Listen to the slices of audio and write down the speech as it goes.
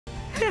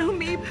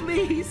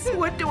Please,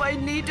 what do I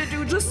need to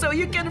do just so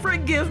you can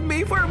forgive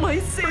me for my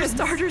sins? For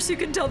starters, you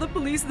can tell the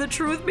police the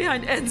truth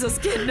behind Enza's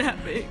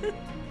kidnapping.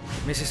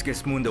 Mrs.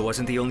 Gesmundo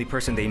wasn't the only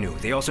person they knew.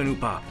 They also knew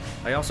Pa.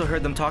 I also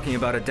heard them talking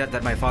about a debt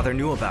that my father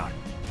knew about.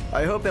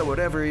 I hope that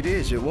whatever it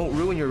is, it won't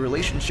ruin your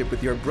relationship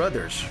with your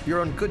brothers.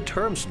 You're on good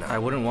terms now. I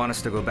wouldn't want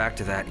us to go back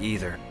to that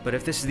either. But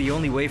if this is the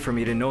only way for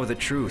me to know the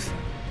truth,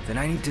 then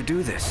I need to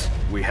do this.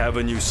 We have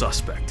a new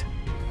suspect.